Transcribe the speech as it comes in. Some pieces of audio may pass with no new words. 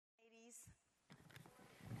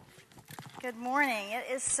Good morning.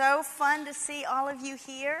 It is so fun to see all of you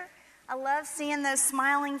here. I love seeing those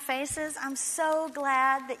smiling faces. I'm so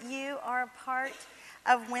glad that you are a part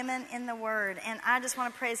of Women in the Word. And I just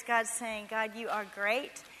want to praise God saying, God, you are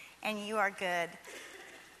great and you are good.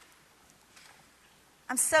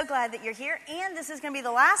 I'm so glad that you're here. And this is going to be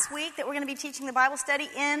the last week that we're going to be teaching the Bible study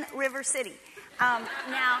in River City.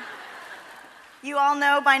 Now, you all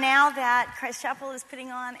know by now that Christ Chapel is putting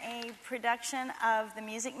on a production of The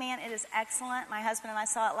Music Man. It is excellent. My husband and I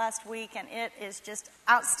saw it last week, and it is just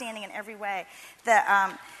outstanding in every way. The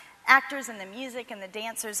actors and the music and the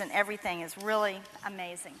dancers and everything is really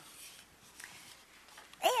amazing.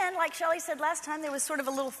 And like Shelley said last time, there was sort of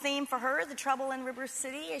a little theme for her, the trouble in River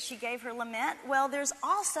City, as she gave her lament. Well, there's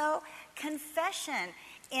also confession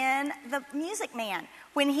in The Music Man.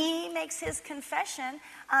 When he makes his confession,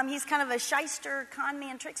 he's kind of a shyster, con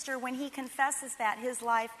man, trickster. When he confesses that, his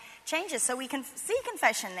life changes. So we can see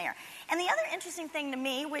confession there. And the other interesting thing to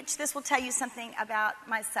me, which this will tell you something about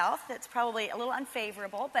myself that's probably a little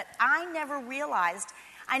unfavorable, but I never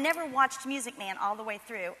watched Music Man all the way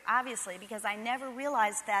through, obviously, because I never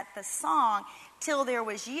realized that the song, Till There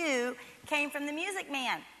Was You, came from The Music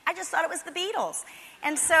Man. I just thought it was the Beatles.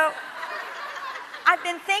 And so I've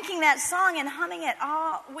been thinking that song and humming it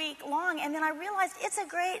all week long, and then I realized it's a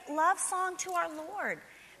great love song to our Lord,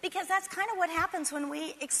 because that's kind of what happens when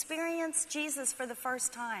we experience Jesus for the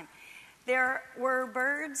first time. There were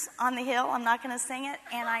birds on the hill, I'm not going to sing it,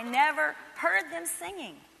 and I never heard them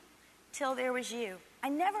singing till there was you. I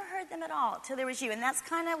never heard them at all till there was you, and that's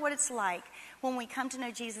kind of what it's like when we come to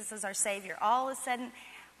know Jesus as our Savior. All of a sudden,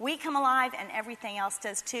 we come alive, and everything else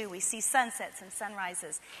does too. We see sunsets and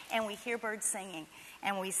sunrises, and we hear birds singing,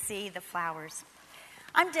 and we see the flowers.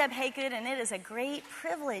 I'm Deb Haygood, and it is a great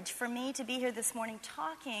privilege for me to be here this morning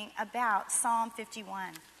talking about Psalm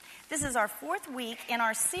 51. This is our fourth week in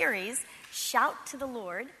our series, Shout to the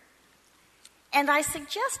Lord. And I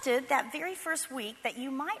suggested that very first week that you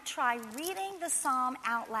might try reading the psalm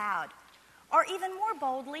out loud, or even more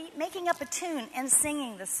boldly, making up a tune and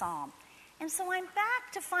singing the psalm. And so I'm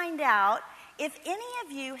back to find out if any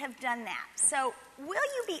of you have done that. So will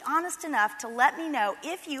you be honest enough to let me know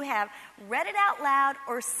if you have read it out loud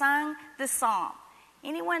or sung the psalm?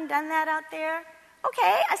 Anyone done that out there?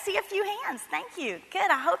 Okay, I see a few hands. Thank you. Good.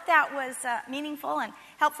 I hope that was meaningful and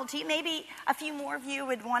helpful to you. Maybe a few more of you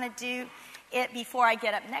would want to do it before I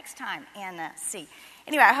get up next time and see.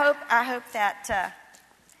 Anyway, I hope that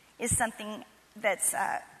is something that's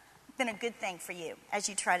been a good thing for you as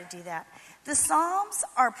you try to do that. The Psalms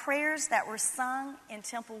are prayers that were sung in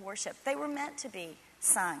temple worship. They were meant to be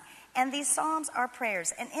sung. And these Psalms are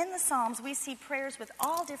prayers. And in the Psalms, we see prayers with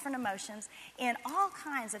all different emotions in all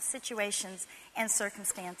kinds of situations and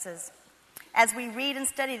circumstances. As we read and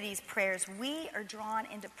study these prayers, we are drawn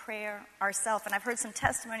into prayer ourselves. And I've heard some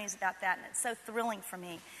testimonies about that, and it's so thrilling for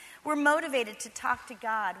me. We're motivated to talk to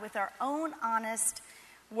God with our own honest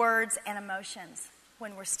words and emotions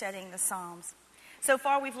when we're studying the Psalms. So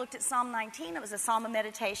far, we've looked at Psalm 19. It was a psalm of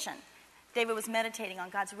meditation. David was meditating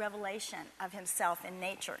on God's revelation of himself in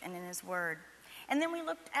nature and in his word. And then we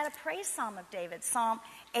looked at a praise psalm of David, Psalm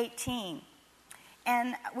 18.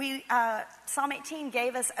 And Psalm 18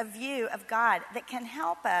 gave us a view of God that can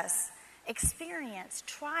help us experience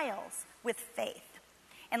trials with faith.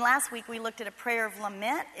 And last week we looked at a prayer of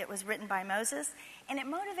lament. It was written by Moses, and it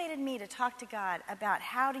motivated me to talk to God about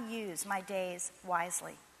how to use my days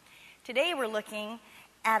wisely. Today we're looking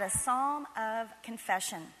at a psalm of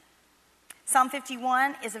confession. Psalm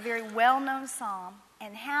 51 is a very well-known psalm,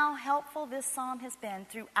 and how helpful this psalm has been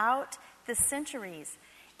throughout the centuries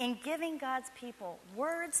in giving God's people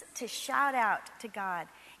words to shout out to God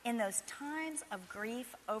in those times of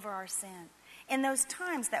grief over our sin, in those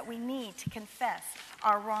times that we need to confess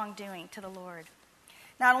our wrongdoing to the Lord.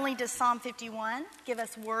 Not only does Psalm 51 give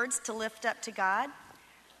us words to lift up to God,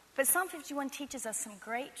 but Psalm 51 teaches us some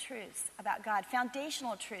great truths about God,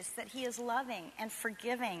 foundational truths that he is loving and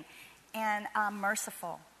forgiving and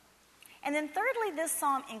merciful. And then thirdly, this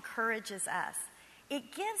psalm encourages us. It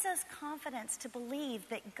gives us confidence to believe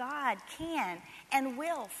that God can and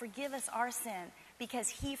will forgive us our sin because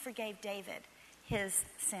he forgave David his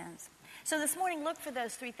sins. So this morning, look for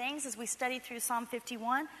those three things as we study through Psalm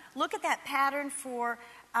 51. Look at that pattern for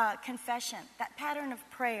confession, that pattern of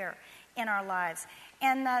prayer in our lives.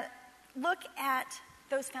 And look at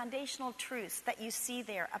those foundational truths that you see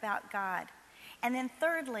there about God. And then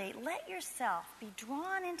thirdly, let yourself be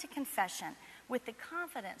drawn into confession with the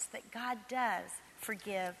confidence that God does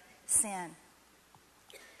forgive sin.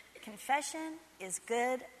 Confession is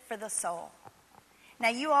good for the soul. Now,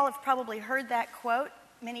 you all have probably heard that quote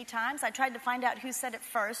many times. I tried to find out who said it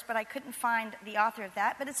first, but I couldn't find the author of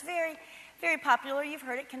that. But it's very, very popular. You've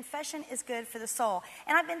heard it. Confession is good for the soul.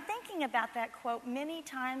 And I've been thinking about that quote many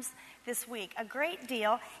times this week, a great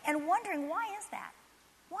deal, and wondering, why is that?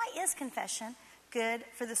 Why is confession good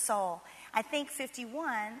for the soul? I think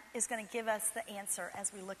 51 is going to give us the answer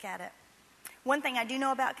as we look at it. One thing I do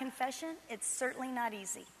know about confession, it's certainly not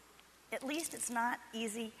easy. At least it's not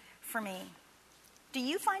easy for me. Do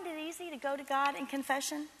you find it easy to go to God in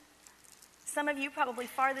confession? Some of you, probably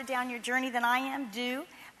farther down your journey than I am, do.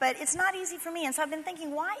 But it's not easy for me. And so I've been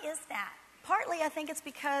thinking, why is that? Partly, I think it's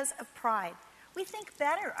because of pride. We think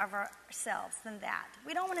better of ourselves than that.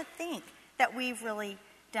 We don't want to think that we've really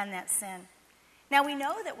done that sin. Now, we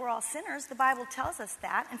know that we're all sinners. The Bible tells us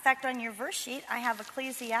that. In fact, on your verse sheet, I have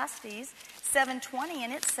Ecclesiastes 7:20,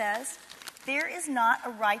 and it says, "There is not a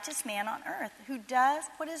righteous man on earth who does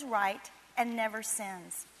what is right and never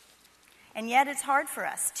sins." And yet it's hard for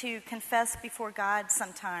us to confess before God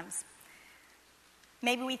sometimes.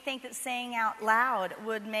 Maybe we think that saying out loud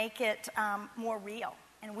would make it more real,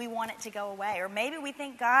 and we want it to go away. Or maybe we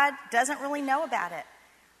think God doesn't really know about it.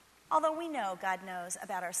 Although we know God knows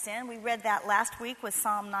about our sin. We read that last week with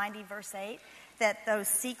Psalm 90, verse 8, that those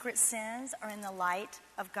secret sins are in the light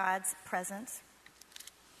of God's presence.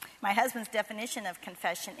 My husband's definition of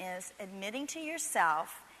confession is admitting to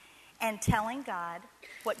yourself and telling God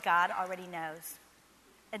what God already knows.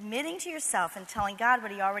 Admitting to yourself and telling God what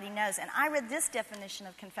he already knows. And I read this definition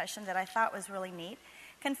of confession that I thought was really neat.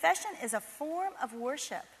 Confession is a form of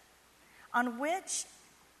worship on which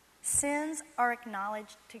sins are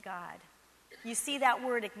acknowledged to God. You see that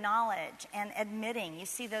word acknowledge and admitting. You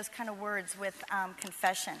see those kind of words with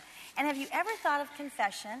confession. And have you ever thought of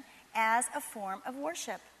confession as a form of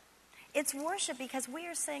worship? It's worship because we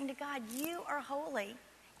are saying to God, you are holy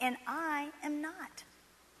and I am not.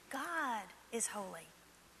 God is holy.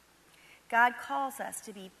 God calls us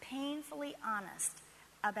to be painfully honest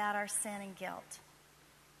about our sin and guilt.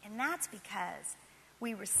 And that's because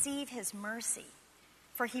we receive his mercy,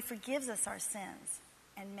 for he forgives us our sins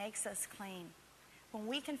and makes us clean. When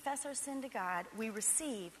we confess our sin to God, we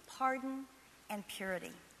receive pardon and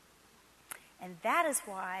purity. And that is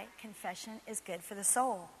why confession is good for the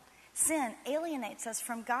soul. Sin alienates us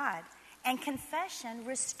from God, and confession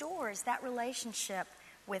restores that relationship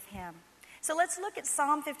with him. So let's look at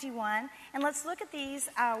Psalm 51, and let's look at these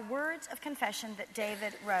words of confession that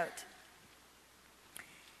David wrote.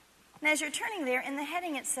 And as you're turning there, in the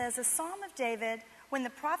heading it says, "A Psalm of David when the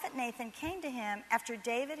prophet Nathan came to him after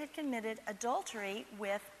David had committed adultery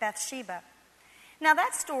with Bathsheba." Now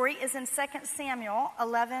that story is in 2 Samuel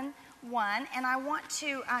 11:1, and I want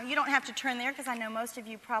to, you don't have to turn there because I know most of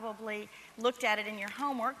you probably looked at it in your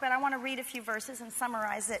homework, but I want to read a few verses and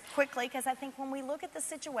summarize it quickly because I think when we look at the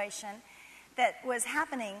situation that was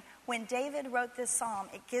happening when David wrote this psalm,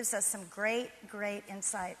 it gives us some great, great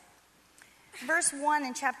insight. Verse 1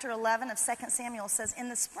 in chapter 11 of 2 Samuel says, "In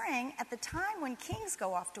the spring, at the time when kings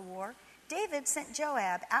go off to war, David sent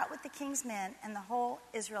Joab out with the king's men and the whole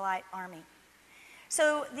Israelite army."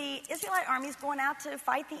 So the Israelite army is going out to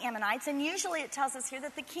fight the Ammonites, and usually it tells us here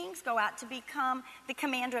that the kings go out to become the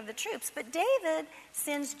commander of the troops. But David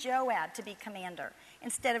sends Joab to be commander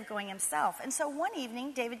instead of going himself. And so one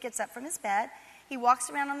evening, David gets up from his bed. He walks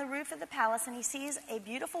around on the roof of the palace, and he sees a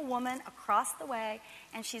beautiful woman across the way,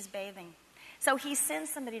 and she's bathing. So he sends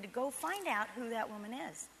somebody to go find out who that woman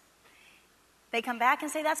is. They come back and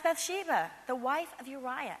say, "That's Bathsheba, the wife of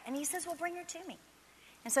Uriah." And he says, "Well, bring her to me."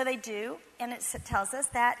 And so they do, and it tells us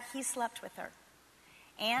that he slept with her.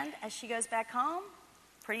 And as she goes back home,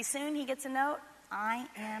 pretty soon he gets a note, "I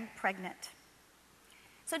am pregnant."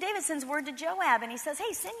 So David sends word to Joab, and he says,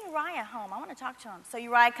 "Hey, send Uriah home. I want to talk to him." So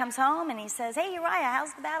Uriah comes home, and he says, "Hey, Uriah,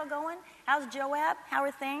 how's the battle going? How's Joab? How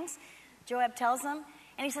are things?" Joab tells him,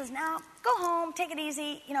 and he says, "Now, go home, take it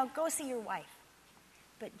easy, go see your wife."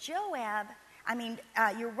 But Uriah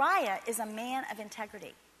is a man of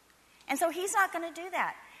integrity. And so he's not going to do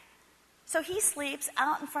that. So he sleeps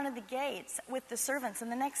out in front of the gates with the servants.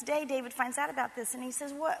 And the next day, David finds out about this, and he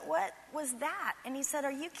says, what was that? And he said,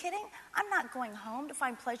 "Are you kidding? I'm not going home to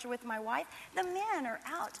find pleasure with my wife. The men are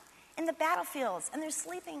out in the battlefields, and they're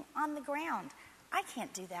sleeping on the ground. I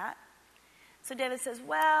can't do that." So David says,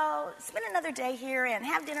 "Well, spend another day here and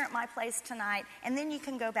have dinner at my place tonight, and then you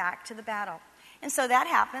can go back to the battle." And so that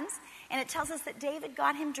happens, and it tells us that David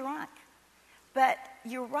got him drunk. But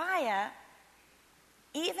Uriah,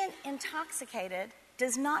 even intoxicated,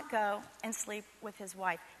 does not go and sleep with his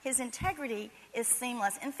wife. His integrity is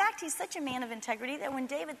seamless. In fact, he's such a man of integrity that when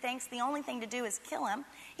David thinks the only thing to do is kill him,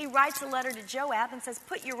 he writes a letter to Joab and says,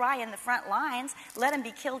 put Uriah in the front lines, let him be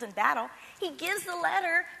killed in battle. He gives the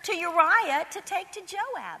letter to Uriah to take to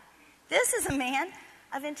Joab. This is a man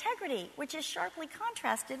of integrity, which is sharply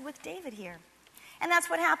contrasted with David here. And that's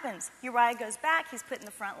what happens. Uriah goes back, he's put in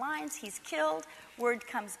the front lines, he's killed, word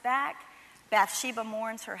comes back. Bathsheba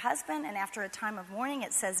mourns her husband, and after a time of mourning,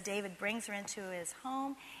 it says David brings her into his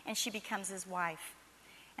home, and she becomes his wife.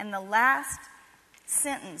 And the last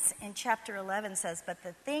sentence in chapter 11 says, but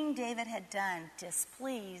the thing David had done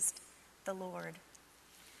displeased the Lord.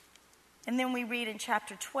 And then we read in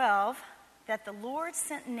chapter 12 that the Lord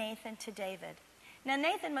sent Nathan to David. Now,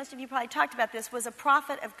 Nathan, most of you probably talked about this, was a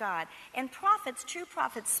prophet of God. And prophets, true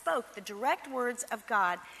prophets, spoke the direct words of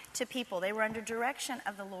God to people. They were under direction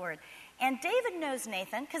of the Lord. And David knows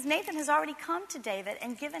Nathan because Nathan has already come to David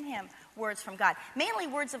and given him words from God, mainly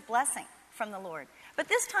words of blessing from the Lord. But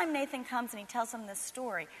this time Nathan comes and he tells him this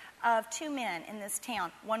story of two men in this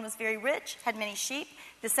town. One was very rich, had many sheep.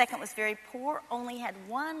 The second was very poor, only had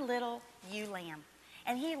one little ewe lamb.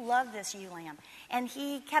 And he loved this ewe lamb. And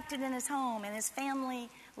he kept it in his home, and his family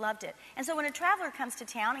loved it. And so when a traveler comes to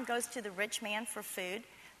town and goes to the rich man for food,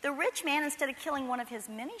 the rich man, instead of killing one of his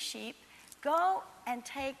many sheep, go and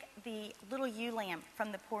take the little ewe lamb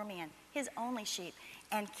from the poor man, his only sheep,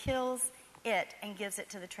 and kills it and gives it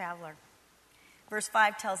to the traveler. Verse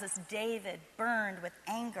 5 tells us David burned with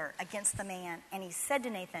anger against the man, and he said to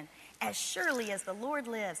Nathan, as surely as the Lord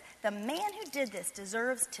lives, the man who did this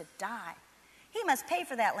deserves to die. He must pay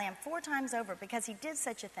for that lamb 4 times over because he did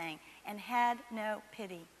such a thing and had no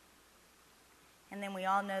pity. And then we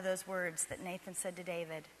all know those words that Nathan said to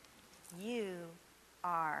David, you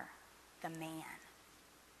are the man.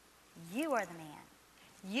 You are the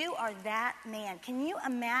man. You are that man. Can you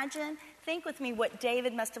imagine? Think with me what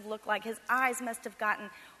David must have looked like. His eyes must have gotten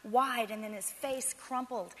wide and then his face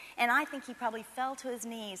crumpled. And I think he probably fell to his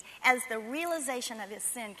knees as the realization of his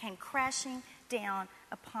sin came crashing down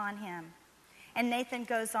upon him. And Nathan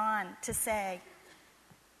goes on to say,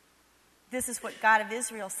 this is what God of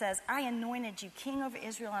Israel says, I anointed you king over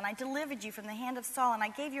Israel, and I delivered you from the hand of Saul, and I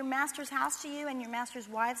gave your master's house to you and your master's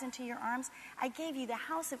wives into your arms. I gave you the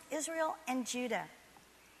house of Israel and Judah.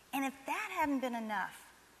 And if that hadn't been enough,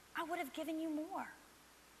 I would have given you more.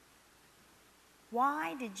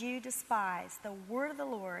 Why did you despise the word of the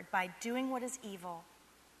Lord by doing what is evil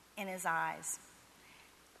in his eyes?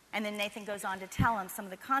 And then Nathan goes on to tell him some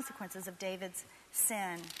of the consequences of David's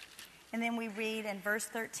sin. And then we read in verse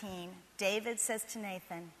 13, David says to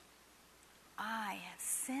Nathan, I have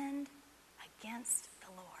sinned against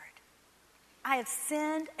the Lord. I have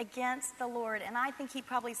sinned against the Lord. And I think he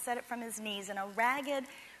probably said it from his knees in a ragged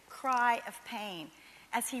cry of pain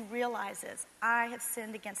as he realizes, I have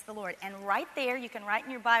sinned against the Lord. And right there, you can write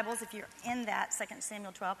in your Bibles if you're in that 2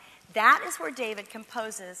 Samuel 12, that is where David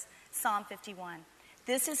composes Psalm 51.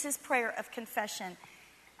 This is his prayer of confession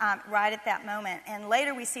right at that moment. And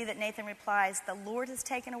later we see that Nathan replies, the Lord has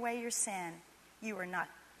taken away your sin. You are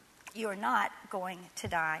not going to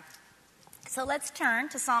die. So let's turn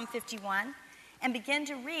to Psalm 51 and begin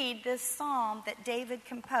to read this psalm that David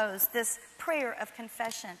composed, this prayer of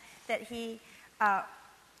confession that he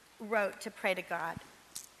wrote to pray to God.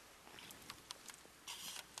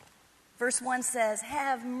 Verse 1 says,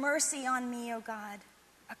 have mercy on me, O God,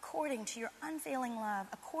 according to your unfailing love,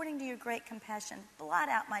 according to your great compassion. Blot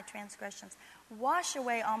out my transgressions, wash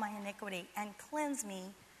away all my iniquity, and cleanse me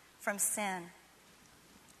from sin.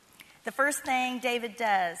 The first thing David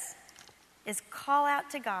does is call out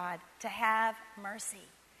to God to have mercy.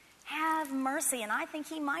 Have mercy. And I think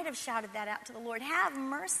he might have shouted that out to the Lord. Have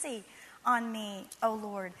mercy on me, O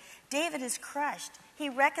Lord. David is crushed. He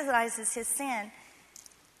recognizes his sin,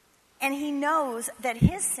 and he knows that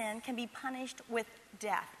his sin can be punished with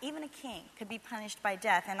death. Even a king could be punished by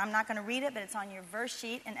death. And I'm not going to read it, but it's on your verse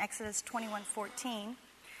sheet in Exodus 21:14.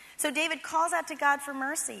 So David calls out to God for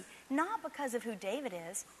mercy, not because of who David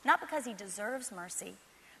is, not because he deserves mercy,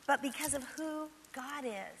 but because of who God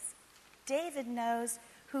is. David knows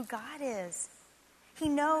who God is. He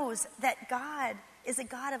knows that God is a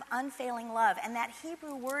God of unfailing love, and that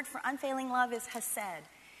Hebrew word for unfailing love is hesed.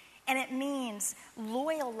 And it means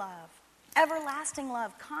loyal love, everlasting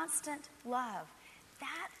love, constant love.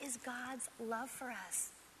 That is God's love for us.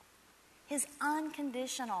 His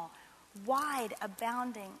unconditional, wide,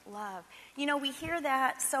 abounding love. You know, we hear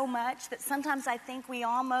that so much that sometimes I think we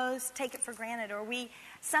almost take it for granted, or we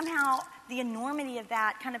somehow, the enormity of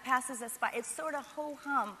that kind of passes us by. It's sort of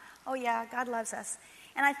ho-hum. Oh yeah, God loves us.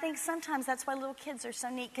 And I think sometimes that's why little kids are so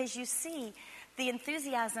neat, because you see the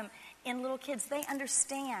enthusiasm in little kids. They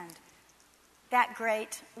understand that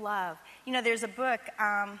great love. You know, there's a book,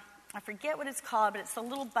 I forget what it's called, but it's a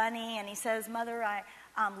little bunny, and he says, Mother, I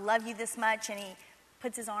love you this much, and he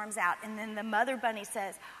puts his arms out. And then the mother bunny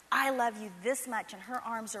says, I love you this much, and her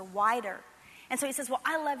arms are wider. And so he says, well,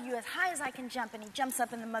 I love you as high as I can jump. And he jumps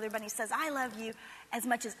up, and the mother bunny says, I love you as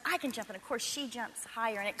much as I can jump. And, of course, she jumps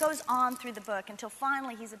higher. And it goes on through the book until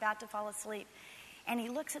finally he's about to fall asleep. And he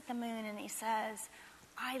looks at the moon, and he says,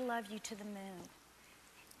 I love you to the moon.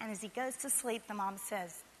 And as he goes to sleep, the mom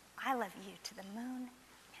says, I love you to the moon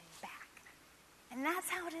and back. And that's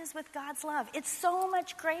how it is with God's love. It's so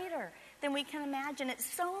much greater than we can imagine. It's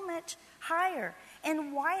so much higher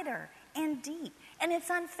and wider and deep. And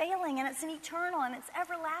it's unfailing, and it's eternal, and it's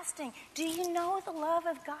everlasting. Do you know the love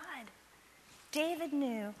of God? David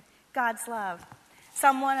knew God's love.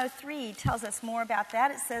 Psalm 103 tells us more about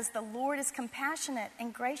that. It says, the Lord is compassionate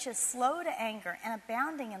and gracious, slow to anger, and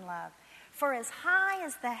abounding in love. For as high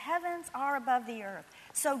as the heavens are above the earth,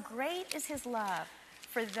 so great is his love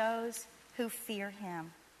for those who fear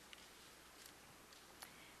him.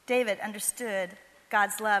 David understood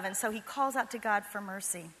God's love, and so he calls out to God for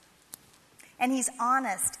mercy. And he's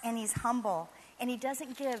honest, and he's humble, and he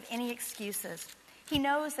doesn't give any excuses. He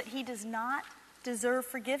knows that he does not deserve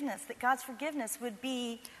forgiveness, that God's forgiveness would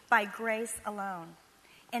be by grace alone.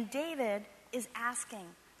 And David is asking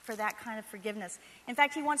for that kind of forgiveness. In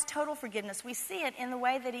fact, he wants total forgiveness. We see it in the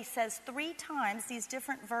way that he says 3 times these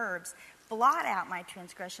different verbs: blot out my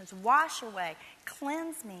transgressions, wash away,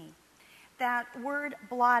 cleanse me. That word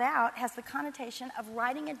blot out has the connotation of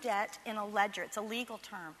writing a debt in a ledger. It's a legal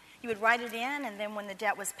term. You would write it in, and then when the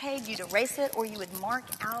debt was paid, you'd erase it, or you would mark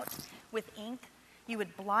out with ink. You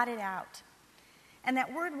would blot it out. And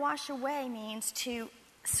that word wash away means to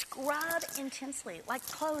scrub intensely, like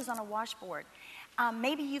clothes on a washboard.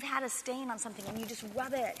 Maybe you've had a stain on something, and you just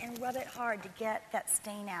rub it and rub it hard to get that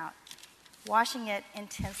stain out. Washing it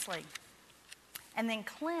intensely. And then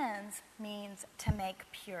cleanse means to make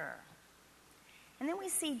pure. And then we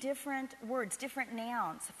see different words, different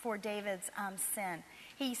nouns for David's sin.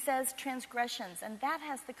 He says transgressions, and that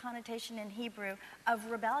has the connotation in Hebrew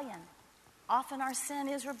of rebellion. Often our sin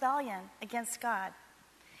is rebellion against God.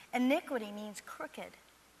 Iniquity means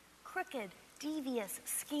crooked, devious,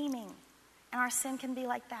 scheming. And our sin can be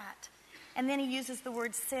like that. And then he uses the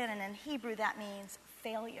word sin, and in Hebrew that means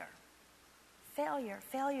failure.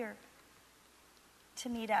 Failure to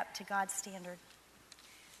meet up to God's standard.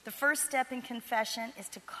 The first step in confession is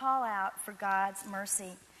to call out for God's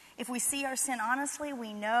mercy. If we see our sin honestly,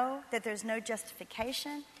 we know that there's no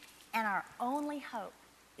justification, and our only hope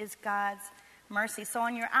is God's mercy. So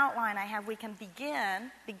on your outline I have, we can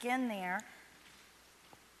begin there.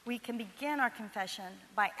 We can begin our confession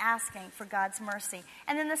by asking for God's mercy.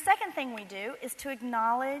 And then the second thing we do is to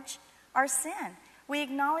acknowledge our sin. We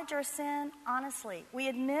acknowledge our sin honestly. We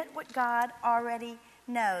admit what God already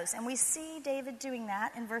knows. And we see David doing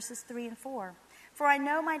that in verses 3 and 4. For I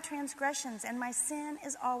know my transgressions, and my sin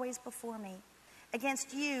is always before me.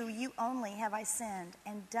 Against you, you only have I sinned,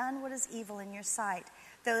 and done what is evil in your sight,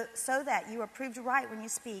 so that you are proved right when you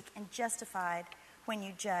speak, and justified when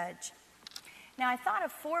you judge. Now, I thought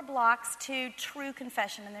of 4 blocks to true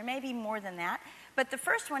confession, and there may be more than that. But the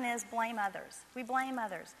first one is blame others. We blame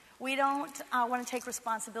others. We don't want to take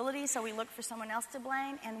responsibility, so we look for someone else to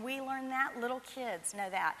blame, and we learn that. Little kids know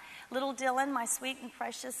that. Little Dylan, my sweet and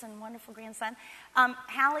precious and wonderful grandson,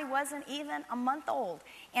 Hallie wasn't even a month old,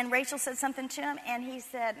 and Rachel said something to him, and he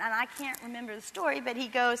said, and I can't remember the story, but he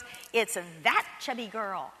goes, "It's that chubby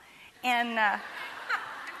girl." And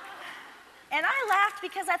I laughed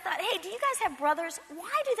because I thought, hey, do you guys have brothers?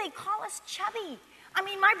 Why do they call us chubby? I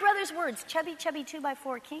mean, my brother's words, chubby,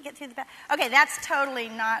 2x4, can't get through the back. Okay, that's totally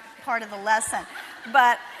not part of the lesson.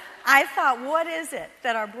 But I thought, what is it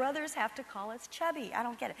that our brothers have to call us chubby? I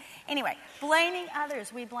don't get it. Anyway, blaming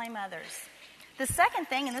others, we blame others. The second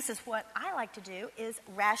thing, and this is what I like to do, is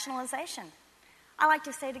rationalization. I like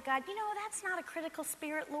to say to God, that's not a critical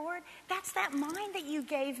spirit, Lord. That's that mind that you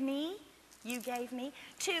gave me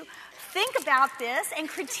to think about this and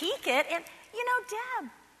critique it. And, Deb,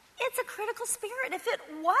 it's a critical spirit. If it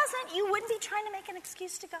wasn't, you wouldn't be trying to make an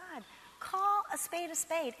excuse to God. Call a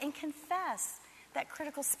spade and confess that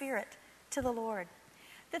critical spirit to the Lord.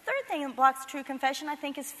 The third thing that blocks true confession, I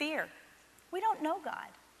think, is fear. We don't know God.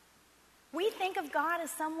 We think of God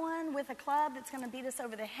as someone with a club that's going to beat us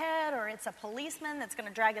over the head, or it's a policeman that's going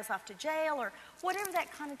to drag us off to jail, or whatever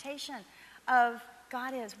that connotation of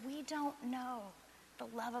God is. We don't know the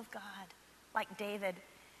love of God like David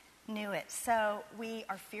knew it. So we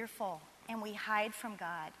are fearful, and we hide from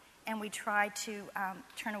God, and we try to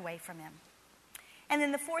turn away from him. And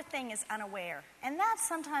then the fourth thing is unaware. And that's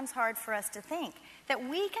sometimes hard for us to think, that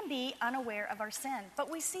we can be unaware of our sin. But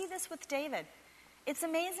we see this with David. It's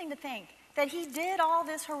amazing to think that he did all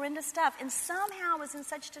this horrendous stuff and somehow was in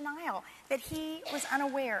such denial that he was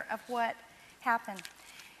unaware of what happened.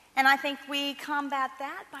 And I think we combat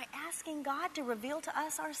that by asking God to reveal to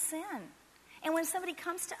us our sin. And when somebody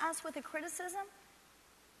comes to us with a criticism,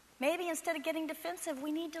 maybe instead of getting defensive,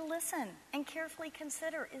 we need to listen and carefully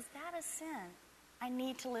consider, is that a sin I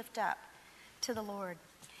need to lift up to the Lord?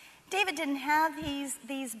 David didn't have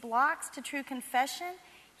these blocks to true confession.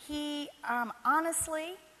 He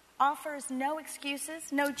honestly offers no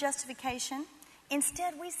excuses, no justification.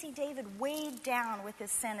 Instead, we see David weighed down with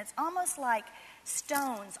his sin. It's almost like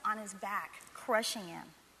stones on his back crushing him.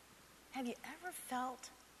 Have you ever felt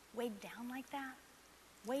weighed down like that?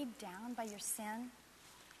 Weighed down by your sin?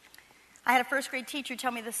 I had a first grade teacher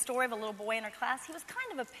tell me the story of a little boy in her class. He was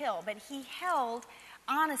kind of a pill, but he held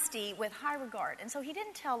honesty with high regard, and so he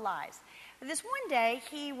didn't tell lies. But this one day,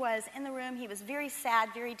 he was in the room. He was very sad,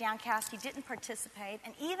 very downcast. He didn't participate,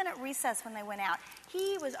 and even at recess when they went out,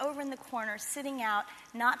 he was over in the corner, sitting out,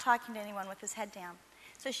 not talking to anyone with his head down.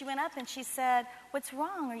 So she went up and she said, "What's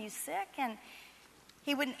wrong? Are you sick?" And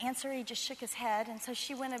he wouldn't answer. He just shook his head, and so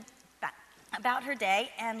she went about her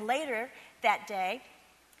day, and later that day,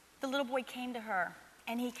 the little boy came to her,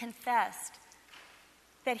 and he confessed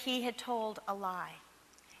that he had told a lie.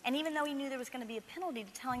 And even though he knew there was going to be a penalty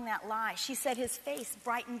to telling that lie, she said his face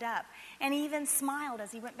brightened up, and he even smiled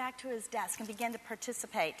as he went back to his desk and began to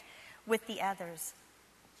participate with the others.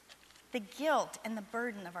 The guilt and the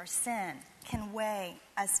burden of our sin can weigh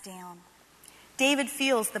us down. David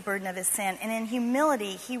feels the burden of his sin, and in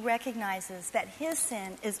humility, he recognizes that his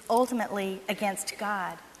sin is ultimately against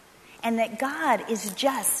God, and that God is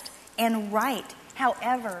just and right,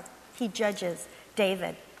 however he judges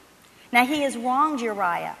David. Now, he has wronged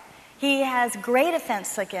Uriah. He has great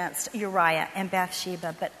offense against Uriah and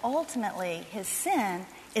Bathsheba, but ultimately his sin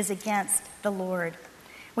is against the Lord.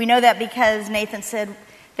 We know that because Nathan said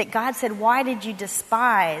that God said, "Why did you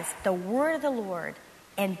despise the word of the Lord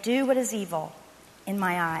and do what is evil in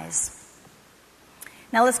my eyes?"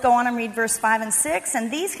 Now let's go on and read verse 5 and 6,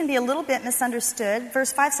 and these can be a little bit misunderstood.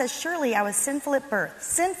 Verse 5 says, "Surely I was sinful at birth,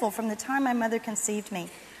 sinful from the time my mother conceived me.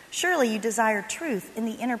 Surely you desire truth in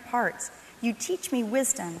the inner parts. You teach me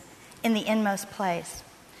wisdom in the inmost place."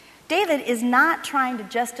 David is not trying to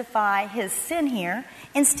justify his sin here.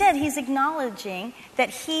 Instead, he's acknowledging that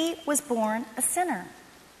he was born a sinner.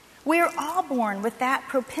 We are all born with that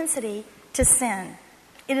propensity to sin.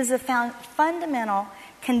 It is a fundamental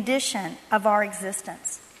condition of our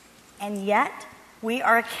existence. And yet, we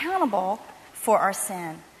are accountable for our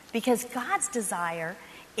sin because God's desire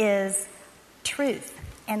is truth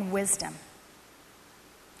and wisdom.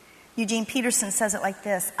 Eugene Peterson says it like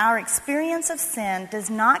this: "Our experience of sin does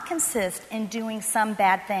not consist in doing some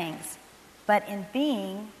bad things, but in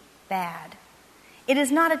being bad. It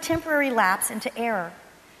is not a temporary lapse into error.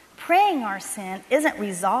 Praying our sin isn't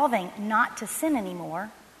resolving not to sin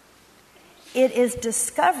anymore. It is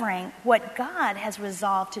discovering what God has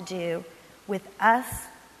resolved to do with us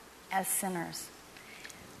as sinners."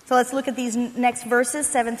 So let's look at these next verses,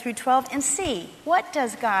 7 through 12, and see, what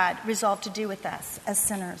does God resolve to do with us as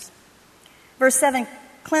sinners? Verse 7,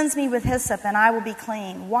 "Cleanse me with hyssop, and I will be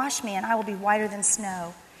clean. Wash me, and I will be whiter than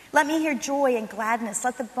snow. Let me hear joy and gladness.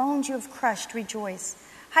 Let the bones you have crushed rejoice.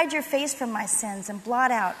 Hide your face from my sins and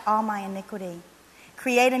blot out all my iniquity.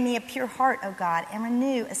 Create in me a pure heart, O God, and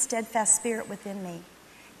renew a steadfast spirit within me.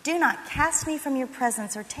 Do not cast me from your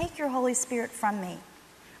presence or take your Holy Spirit from me.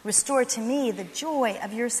 Restore to me the joy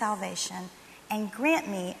of your salvation and grant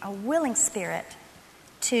me a willing spirit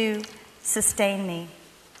to sustain me."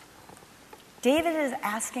 David is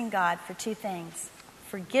asking God for two things: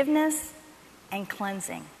 forgiveness and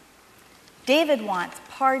cleansing. David wants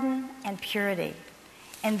pardon and purity.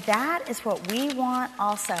 And that is what we want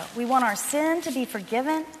also. We want our sin to be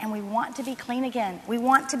forgiven, and we want to be clean again. We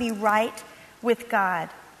want to be right with God.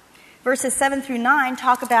 Verses 7 through 9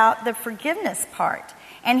 talk about the forgiveness part.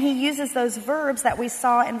 And he uses those verbs that we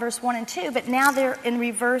saw in verse 1 and 2, but now they're in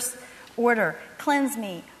reverse order. Cleanse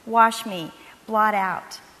me, wash me, blot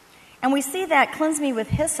out. And we see that cleanse me with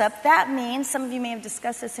hyssop. That means, some of you may have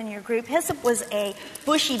discussed this in your group, hyssop was a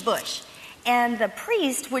bushy bush. And the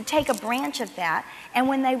priest would take a branch of that, and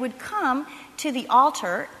when they would come to the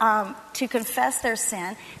altar to confess their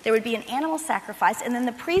sin, there would be an animal sacrifice, and then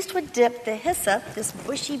the priest would dip the hyssop, this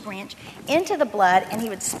bushy branch, into the blood, and he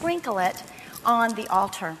would sprinkle it on the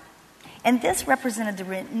altar. And this represented the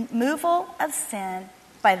removal of sin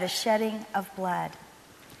by the shedding of blood.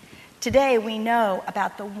 Today we know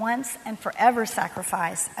about the once and forever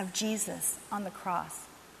sacrifice of Jesus on the cross.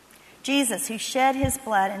 Jesus, who shed his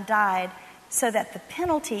blood and died so that the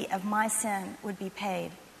penalty of my sin would be paid.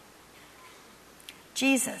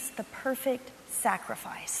 Jesus, the perfect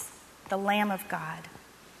sacrifice, the Lamb of God.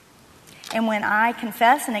 And when I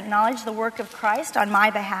confess and acknowledge the work of Christ on my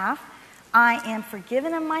behalf, I am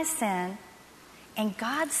forgiven of my sin, and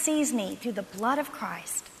God sees me through the blood of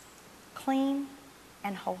Christ, clean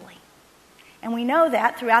and holy. And we know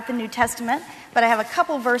that throughout the New Testament, but I have a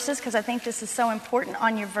couple verses because I think this is so important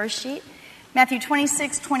on your verse sheet. Matthew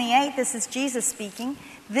 26:28, this is Jesus speaking.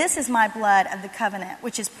 This is my blood of the covenant,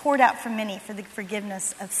 which is poured out for many for the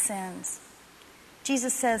forgiveness of sins.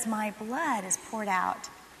 Jesus says, my blood is poured out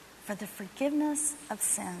for the forgiveness of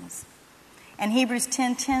sins. And Hebrews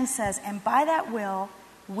 10:10 says, and by that will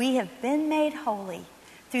we have been made holy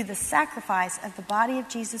through the sacrifice of the body of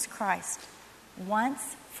Jesus Christ,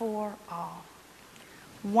 once for all.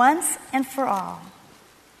 Once and for all.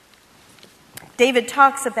 David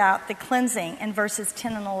talks about the cleansing in verses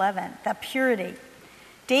 10 and 11, that purity.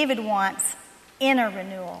 David wants inner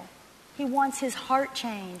renewal. He wants his heart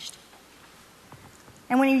changed.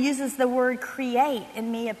 And when he uses the word create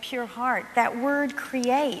in me a pure heart, that word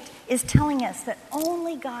create is telling us that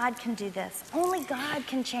only God can do this. Only God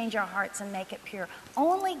can change our hearts and make it pure.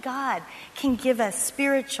 Only God can give us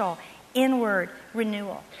spiritual inward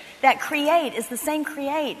renewal. That create is the same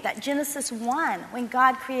create that Genesis 1, when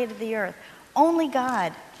God created the earth. Only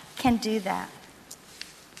God can do that.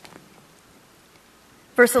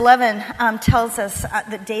 Verse 11 tells us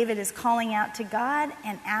that David is calling out to God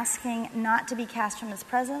and asking not to be cast from his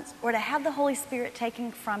presence or to have the Holy Spirit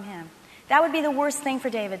taken from him. That would be the worst thing for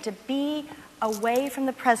David, to be away from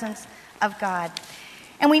the presence of God.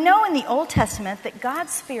 And we know in the Old Testament that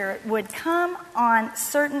God's Spirit would come on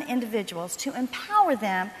certain individuals to empower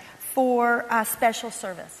them for special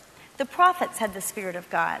service. The prophets had the Spirit of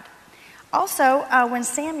God. Also, when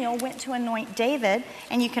Samuel went to anoint David,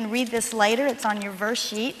 and you can read this later, it's on your verse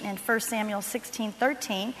sheet in 1 Samuel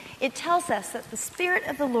 16:13, it tells us that the Spirit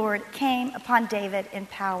of the Lord came upon David in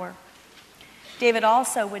power. David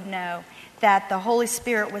also would know that the Holy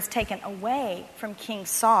Spirit was taken away from King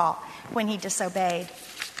Saul when he disobeyed.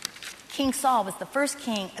 King Saul was the first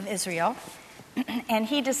king of Israel, and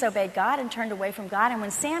he disobeyed God and turned away from God. And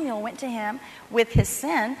when Samuel went to him with his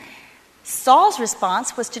sin, Saul's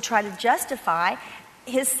response was to try to justify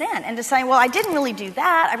his sin and to say, well, I didn't really do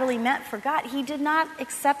that. I really meant for God. He did not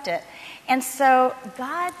accept it. And so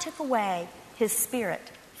God took away his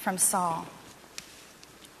spirit from Saul.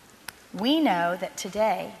 We know that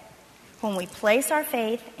today, when we place our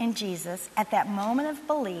faith in Jesus, at that moment of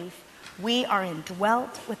belief, we are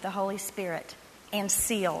indwelt with the Holy Spirit and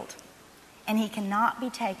sealed, and he cannot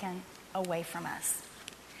be taken away from us.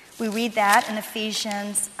 We read that in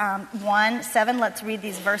Ephesians 1:7. Let's read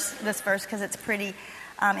this verse because it's pretty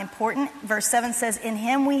important. Verse 7 says, in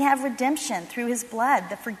him we have redemption through his blood,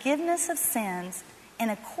 the forgiveness of sins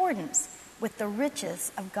in accordance with the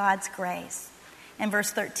riches of God's grace. And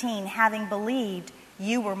verse 13, having believed,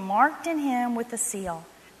 you were marked in him with a seal,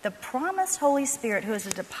 the promised Holy Spirit, who is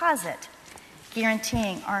a deposit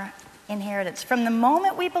guaranteeing our inheritance. From the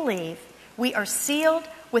moment we believe, we are sealed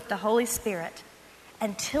with the Holy Spirit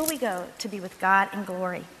until we go to be with God in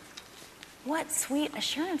glory. What sweet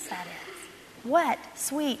assurance that is. What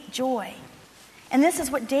sweet joy. And this is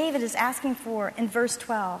what David is asking for in verse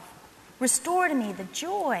 12. Restore to me the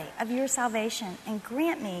joy of your salvation and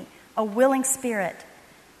grant me a willing spirit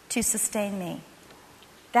to sustain me.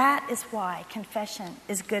 That is why confession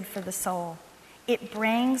is good for the soul. It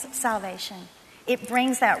brings salvation. It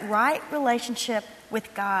brings that right relationship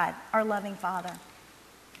with God, our loving Father.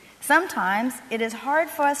 Sometimes it is hard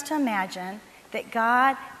for us to imagine that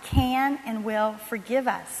God can and will forgive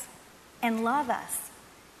us and love us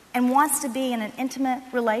and wants to be in an intimate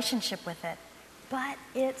relationship with it. But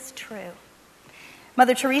it's true.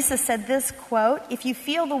 Mother Teresa said this, quote, if you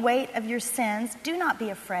feel the weight of your sins, do not be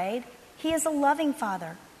afraid. He is a loving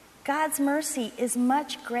Father. God's mercy is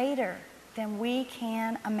much greater than we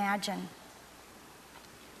can imagine.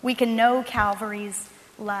 We can know Calvary's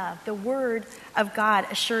love. The Word of God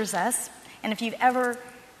assures us, and if you've ever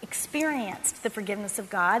experienced the forgiveness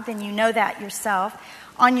of God, then you know that yourself.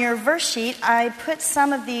 On your verse sheet, I put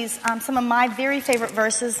some of these, some of my very favorite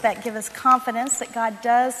verses that give us confidence that God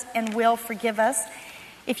does and will forgive us.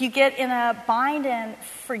 If you get in a bind and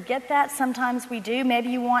forget that, sometimes we do. Maybe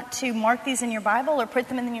you want to mark these in your Bible or put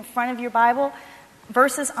them in the front of your Bible.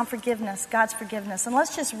 Verses on forgiveness, God's forgiveness. And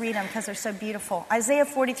let's just read them because they're so beautiful. Isaiah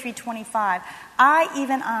 43:25. I,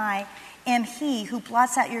 even I, am he who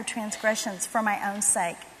blots out your transgressions for my own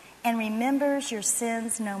sake and remembers your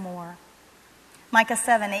sins no more. Micah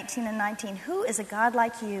 7:18 and 19. Who is a God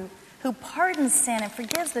like you, who pardons sin and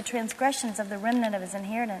forgives the transgressions of the remnant of his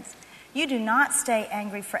inheritance? You do not stay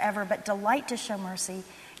angry forever, but delight to show mercy.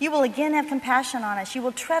 You will again have compassion on us. You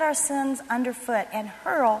will tread our sins underfoot and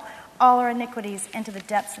hurl all our iniquities into the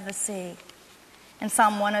depths of the sea. In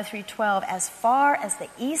Psalm 103:12, as far as the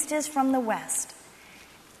east is from the west,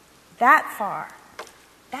 that far,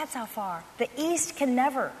 that's how far. The east can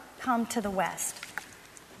never come to the west.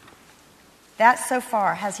 That's so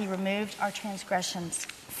far has he removed our transgressions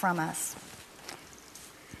from us.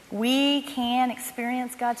 We can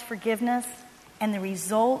experience God's forgiveness, and the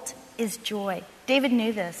result is joy. David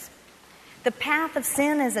knew this. The path of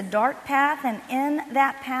sin is a dark path, and in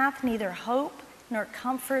that path neither hope nor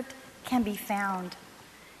comfort can be found.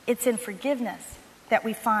 It's in forgiveness that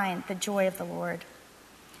we find the joy of the Lord.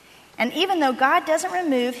 And even though God doesn't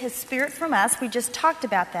remove his Spirit from us, we just talked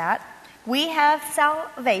about that, we have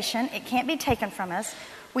salvation. It can't be taken from us.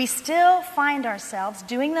 We still find ourselves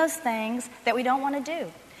doing those things that we don't want to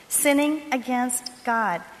do, sinning against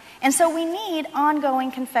God. And so we need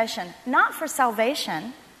ongoing confession, not for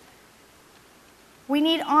salvation. We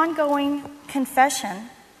need ongoing confession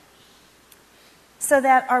so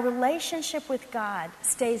that our relationship with God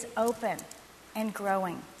stays open and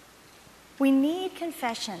growing. We need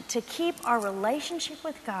confession to keep our relationship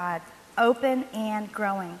with God open and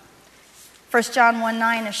growing. 1 John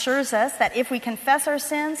 1:9 assures us that if we confess our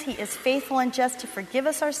sins, he is faithful and just to forgive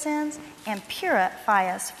us our sins and purify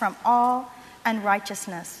us from all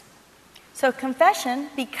unrighteousness. So confession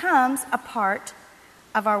becomes a part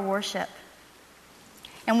of our worship.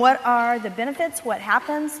 And what are the benefits? What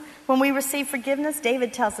happens when we receive forgiveness?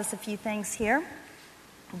 David tells us a few things here.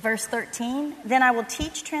 Verse 13, then I will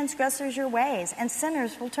teach transgressors your ways, and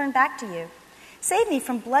sinners will turn back to you. Save me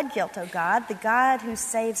from blood guilt, O God, the God who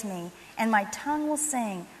saves me, and my tongue will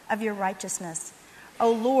sing of your righteousness.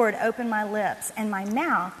 O Lord, open my lips, and my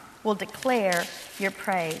mouth will declare your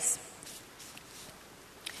praise.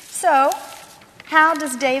 So, how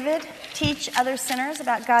does David teach other sinners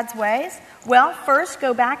about God's ways? Well, first,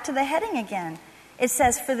 go back to the heading again. It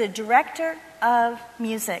says, for the director of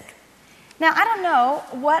music. Now, I don't know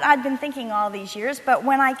what I'd been thinking all these years, but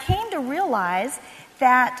when I came to realize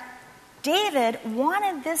that David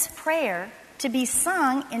wanted this prayer to be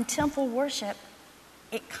sung in temple worship,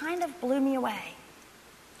 it kind of blew me away.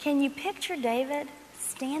 Can you picture David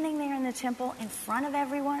standing there in the temple in front of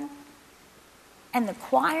everyone and the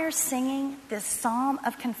choir singing this psalm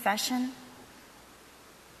of confession?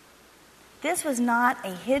 This was not a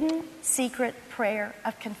hidden, secret prayer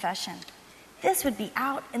of confession. This would be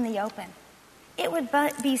out in the open. It would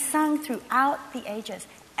be sung throughout the ages.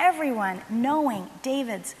 Everyone knowing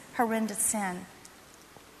David's horrendous sin.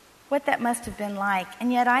 What that must have been like.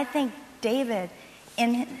 And yet I think David,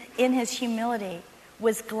 in his humility,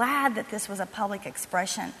 was glad that this was a public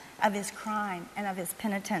expression of his crime and of his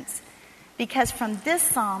penitence. Because from this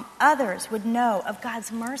psalm, others would know of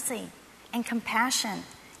God's mercy and compassion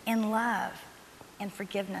and love and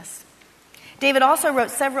forgiveness. David also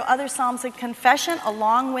wrote several other psalms of confession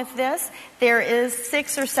along with this. There is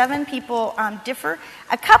 6 or 7 people differ.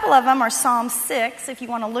 A couple of them are Psalm 6, if you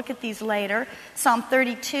want to look at these later. Psalm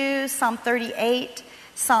 32, Psalm 38,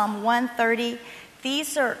 Psalm 130.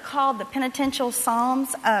 These are called the penitential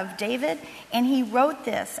psalms of David, and he wrote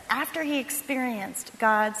this after he experienced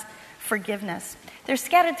God's forgiveness. They're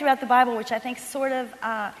scattered throughout the Bible, which I think sort of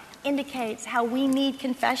indicates how we need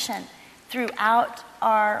confession throughout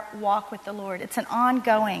our walk with the Lord. It's an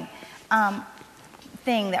ongoing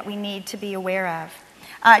thing that we need to be aware of.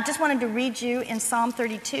 I just wanted to read you in Psalm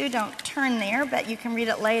 32. Don't turn there, but you can read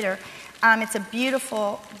it later. It's a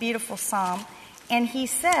beautiful, beautiful psalm. And he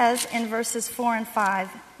says in verses 4 and 5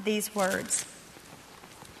 these words.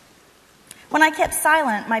 When I kept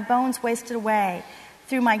silent, my bones wasted away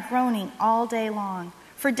through my groaning all day long.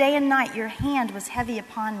 For day and night your hand was heavy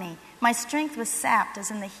upon me. My strength was sapped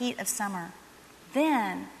as in the heat of summer.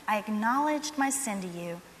 Then I acknowledged my sin to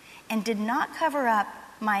you and did not cover up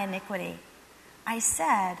my iniquity. I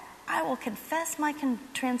said, I will confess my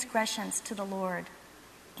transgressions to the Lord,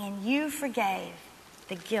 and you forgave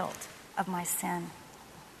the guilt of my sin.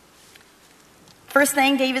 First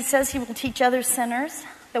thing, David says he will teach other sinners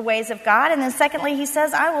the ways of God. And then secondly, he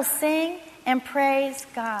says, I will sing and praise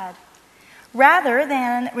God. Rather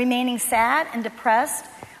than remaining sad and depressed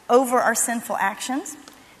over our sinful actions,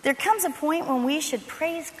 there comes a point when we should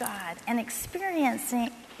praise God and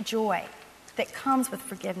experiencing joy that comes with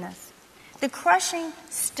forgiveness. The crushing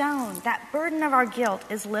stone, that burden of our guilt,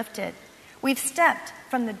 is lifted. We've stepped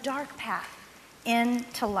from the dark path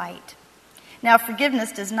into light. Now,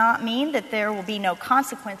 forgiveness does not mean that there will be no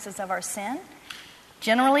consequences of our sin.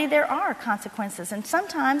 Generally, there are consequences, and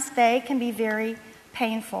sometimes they can be very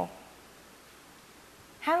painful.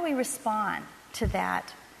 How do we respond to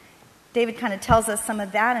that? David kind of tells us some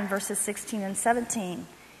of that in verses 16 and 17.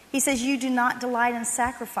 He says, "You do not delight in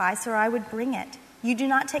sacrifice, or I would bring it. You do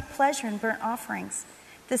not take pleasure in burnt offerings.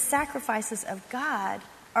 The sacrifices of God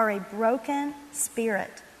are a broken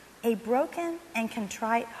spirit, a broken and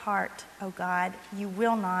contrite heart, O God, you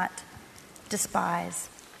will not despise."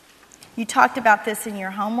 You talked about this in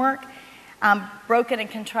your homework. Broken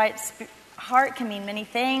and contrite heart can mean many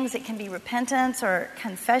things. It can be repentance or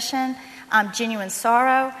confession, genuine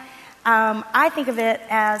sorrow. I think of it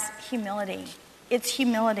as humility. It's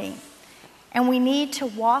humility. And we need to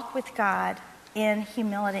walk with God in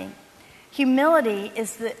humility. Humility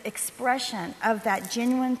is the expression of that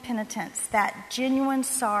genuine penitence, that genuine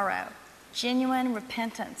sorrow, genuine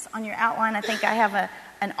repentance. On your outline, I think I have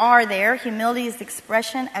an R there. Humility is the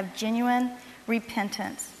expression of genuine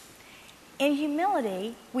repentance. In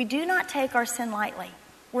humility, we do not take our sin lightly.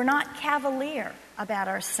 We're not cavalier about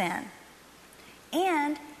our sin.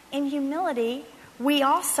 And in humility, we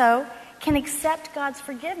also can accept God's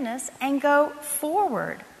forgiveness and go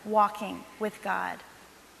forward walking with God.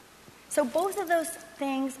 So both of those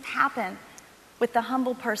things happen with the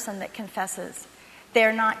humble person that confesses.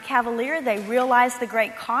 They're not cavalier. They realize the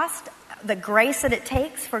great cost, the grace that it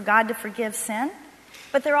takes for God to forgive sin,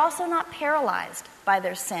 but they're also not paralyzed by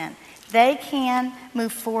their sin. They can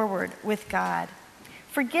move forward with God.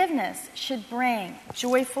 Forgiveness should bring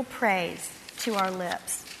joyful praise to our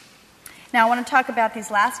lips. Now, I want to talk about these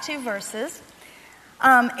last two verses,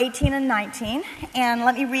 18 and 19, and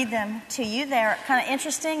let me read them to you. They're kind of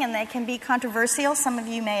interesting, and they can be controversial. Some of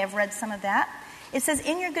you may have read some of that. It says,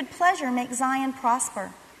 "In your good pleasure, make Zion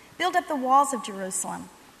prosper. Build up the walls of Jerusalem.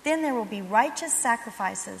 Then there will be righteous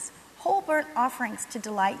sacrifices, whole burnt offerings to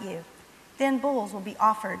delight you. Then bulls will be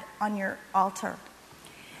offered on your altar."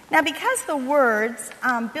 Now, because the words,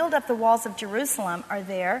 build up the walls of Jerusalem, are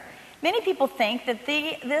there, many people think that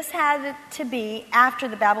this had to be after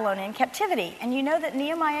the Babylonian captivity. And you know that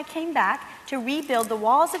Nehemiah came back to rebuild the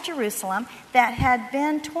walls of Jerusalem that had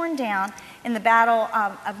been torn down in the battle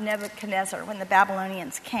of Nebuchadnezzar when the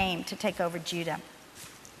Babylonians came to take over Judah.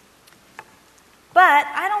 But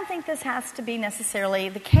I don't think this has to be necessarily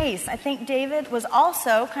the case. I think David was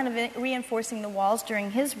also kind of reinforcing the walls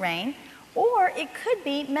during his reign. Or it could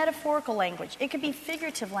be metaphorical language. It could be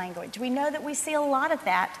figurative language. We know that we see a lot of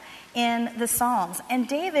that in the Psalms. And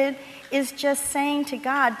David is just saying to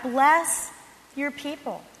God, bless your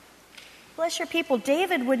people. Bless your people.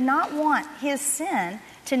 David would not want his sin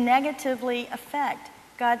to negatively affect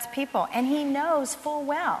God's people. And he knows full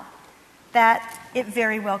well that it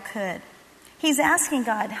very well could. He's asking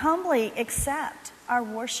God, humbly accept our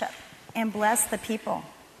worship and bless the people.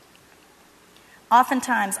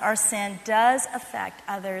 Oftentimes, our sin does affect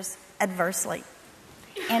others adversely.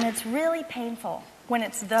 And it's really painful when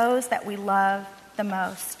it's those that we love the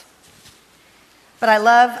most. But I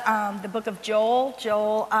love the book of Joel.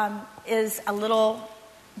 Joel is a little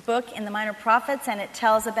book in the Minor Prophets, and it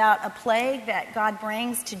tells about a plague that God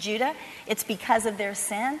brings to Judah. It's because of their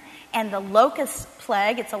sin. And the locust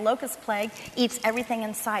plague, it's a locust plague, eats everything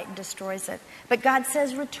in sight and destroys it. But God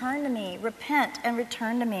says, return to me, repent and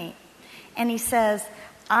return to me. And he says,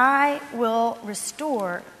 I will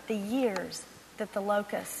restore the years that the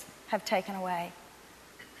locusts have taken away.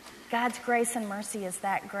 God's grace and mercy is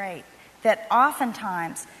that great that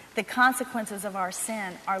oftentimes the consequences of our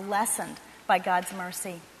sin are lessened by God's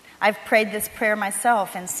mercy. I've prayed this prayer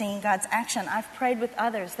myself and seen God's action. I've prayed with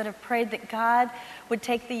others that have prayed that God would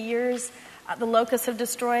take the years the locusts have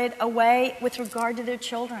destroyed away with regard to their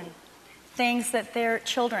children, things that their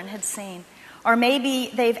children had seen. Or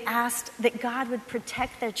maybe they've asked that God would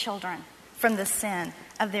protect their children from the sin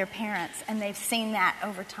of their parents, and they've seen that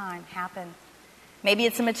over time happen. Maybe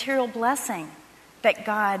it's a material blessing that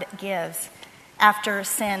God gives after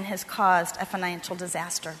sin has caused a financial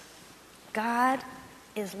disaster. God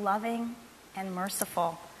is loving and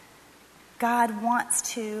merciful. God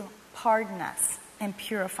wants to pardon us and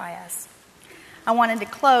purify us. I wanted to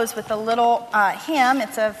close with a little hymn.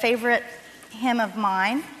 It's a favorite hymn of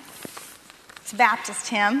mine. It's a Baptist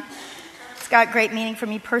hymn. It's got great meaning for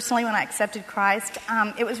me personally when I accepted Christ.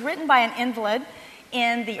 It was written by an invalid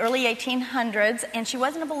in the early 1800s, and she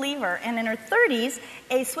wasn't a believer. And in her 30s,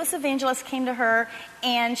 a Swiss evangelist came to her,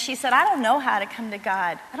 and she said, I don't know how to come to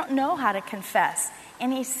God. I don't know how to confess.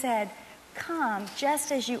 And he said, come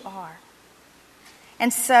just as you are.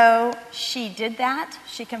 And so she did that.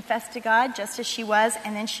 She confessed to God just as she was,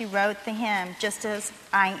 and then she wrote the hymn, Just As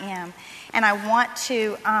I Am. And I want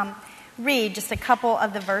to read just a couple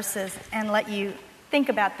of the verses and let you think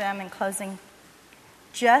about them in closing.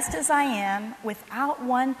 Just as I am, without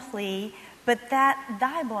one plea, but that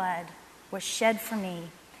thy blood was shed for me,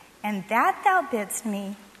 and that thou bidst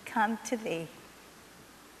me come to thee.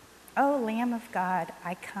 O Lamb of God,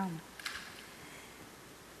 I come.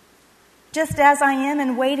 Just as I am,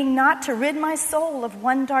 and waiting not to rid my soul of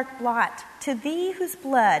one dark blot, to thee whose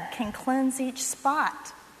blood can cleanse each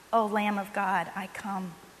spot, O Lamb of God, I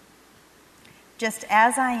come. Just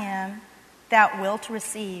as I am, thou wilt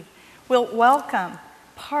receive, wilt welcome,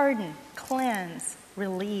 pardon, cleanse,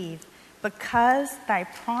 relieve, because thy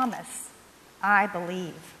promise I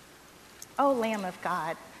believe. O Lamb of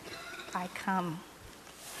God, I come.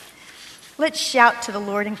 Let's shout to the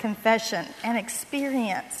Lord in confession and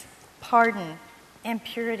experience pardon and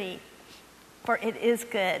purity, for it is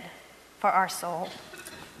good for our soul.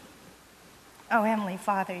 Oh, Heavenly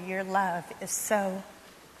Father, your love is so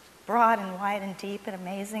broad and wide and deep and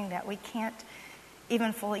amazing that we can't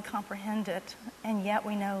even fully comprehend it. And yet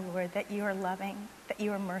we know, Lord, that you are loving, that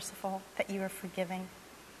you are merciful, that you are forgiving.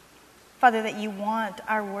 Father, that you want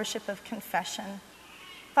our worship of confession.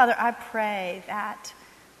 Father, I pray that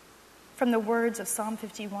from the words of Psalm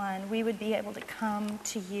 51, we would be able to come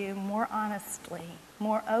to you more honestly,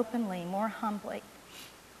 more openly, more humbly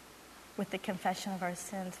with the confession of our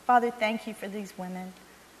sins. Father, thank you for these women.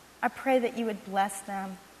 I pray that you would bless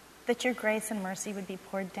them, that your grace and mercy would be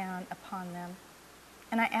poured down upon them.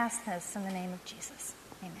 And I ask this in the name of Jesus.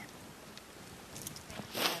 Amen.